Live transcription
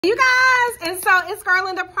You guys, and so it's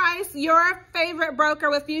Garlinda Price, your favorite broker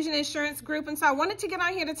with Fusion Insurance Group. And so I wanted to get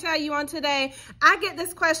on here to tell you on today, I get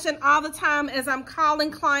this question all the time as I'm calling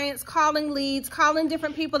clients, calling leads, calling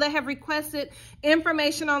different people that have requested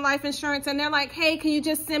information on life insurance. And they're like, hey, can you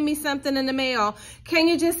just send me something in the mail? Can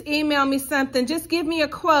you just email me something? Just give me a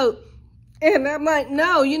quote. And I'm like,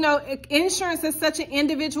 no, you know, insurance is such an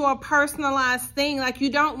individual, personalized thing. Like, you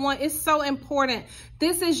don't want, it's so important.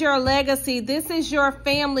 This is your legacy. This is your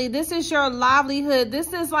family. This is your livelihood.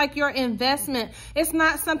 This is like your investment. It's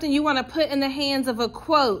not something you want to put in the hands of a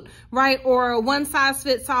quote, right? Or a one size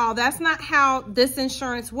fits all. That's not how this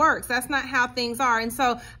insurance works. That's not how things are. And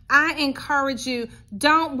so I encourage you,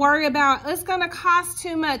 don't worry about, it's going to cost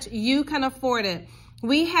too much. You can afford it.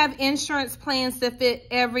 We have insurance plans that fit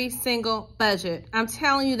every single budget. I'm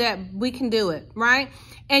telling you that we can do it, right?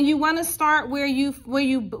 And you want to start where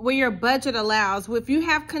your budget allows. If you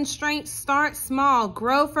have constraints, start small,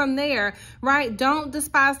 grow from there, right? Don't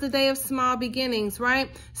despise the day of small beginnings, right?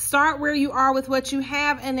 Start where you are with what you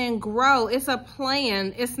have and then grow. It's a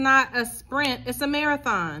plan. It's not a sprint. It's a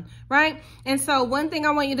marathon, right? And so one thing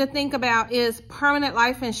I want you to think about is permanent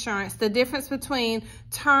life insurance. The difference between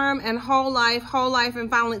term and whole life and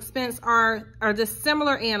final expense are the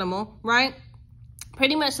similar animal, right?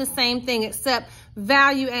 Pretty much the same thing except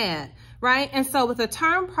value add, right? And so with a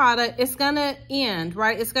term product, it's going to end,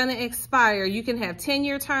 right? It's going to expire. You can have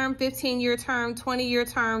 10-year term, 15-year term, 20-year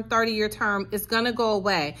term, 30-year term. It's going to go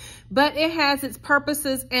away, but it has its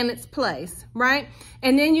purposes and its place, right?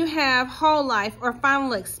 And then you have whole life or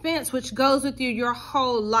final expense, which goes with you your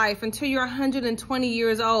whole life until you're 120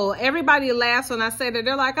 years old. Everybody laughs when I say that.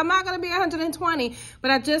 They're like, I'm not going to be 120,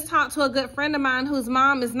 but I just talked to a good friend of mine whose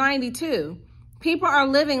mom is 92. People are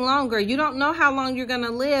living longer. You don't know how long you're going to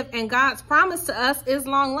live, and God's promise to us is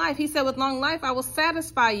long life. He said, with long life, I will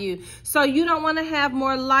satisfy you. So you don't want to have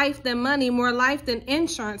more life than money, more life than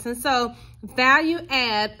insurance. And so value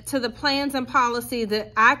add to the plans and policy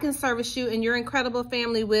that I can service you and your incredible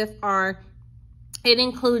family with it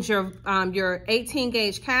includes your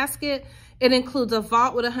 18-gauge casket. It includes a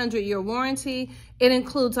vault with a 100-year warranty. It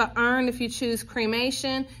includes an urn if you choose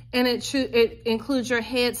cremation, and it includes your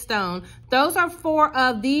headstone. Those are 4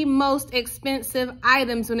 of the most expensive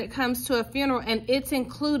items when it comes to a funeral, and it's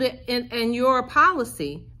included in your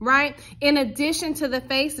policy, right? In addition to the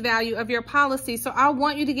face value of your policy. So I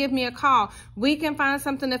want you to give me a call. We can find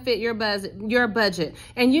something to fit your budget.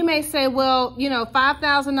 And you may say, well, you know,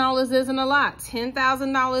 $5,000 isn't a lot.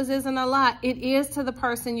 $10,000 isn't a lot. It is to the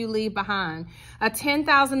person you leave behind. A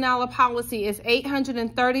 $10,000 policy is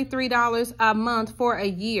 $833 a month for a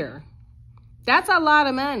year. That's a lot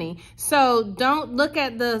of money. So don't look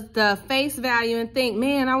at the face value and think,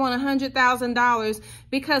 man, I want $100,000,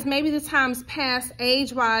 because maybe the time's passed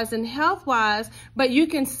age-wise and health-wise, but you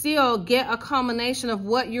can still get a combination of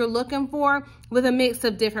what you're looking for with a mix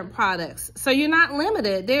of different products. So you're not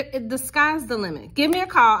limited. The sky's the limit. Give me a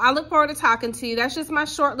call. I look forward to talking to you. That's just my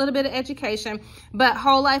short little bit of education. But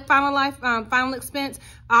whole life, final expense,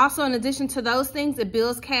 also in addition to those things, it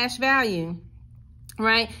builds cash value.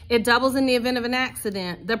 Right? It doubles in the event of an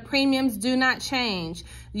accident. The premiums do not change.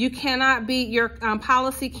 Your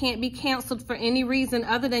policy can't be canceled for any reason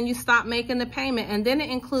other than you stop making the payment. And then it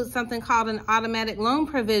includes something called an automatic loan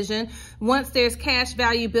provision. Once there's cash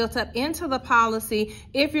value built up into the policy,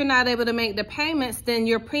 if you're not able to make the payments, then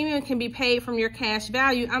your premium can be paid from your cash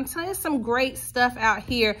value. I'm telling you some great stuff out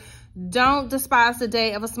here. Don't despise the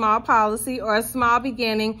day of a small policy or a small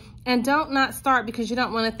beginning, and don't not start because you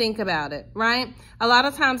don't want to think about it, right? A lot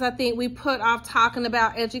of times I think we put off talking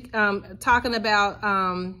about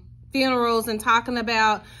funerals and talking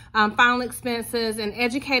about final expenses and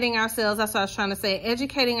educating ourselves. That's what I was trying to say,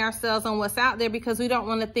 educating ourselves on what's out there, because we don't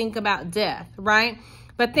want to think about death, right?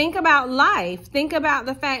 But think about life. Think about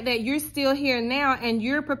the fact that you're still here now and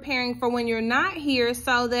you're preparing for when you're not here,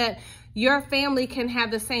 so that your family can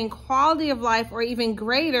have the same quality of life or even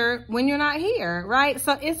greater when you're not here, right?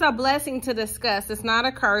 So it's a blessing to discuss. It's not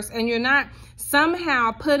a curse, and you're not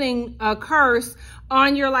somehow putting a curse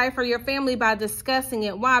on your life or your family by discussing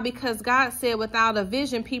it. Why? Because God said without a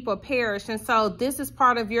vision, people perish. And so this is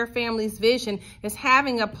part of your family's vision, is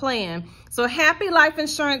having a plan. So happy Life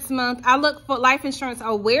Insurance Month. I look for Life Insurance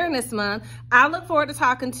Awareness Month. I look forward to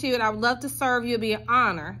talking to you, and I would love to serve you. It'd be an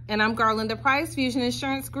honor. And I'm Garlinda Price, Fusion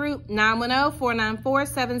Insurance Group,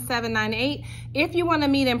 910-494-7798. If you want to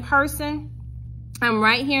meet in person, I'm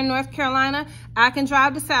right here in North Carolina. I can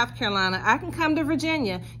drive to South Carolina. I can come to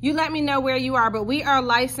Virginia. You let me know where you are, but we are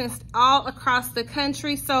licensed all across the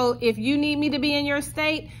country. So if you need me to be in your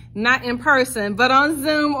state, not in person, but on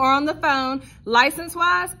Zoom or on the phone,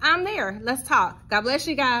 license-wise, I'm there. Let's talk. God bless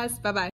you guys. Bye-bye.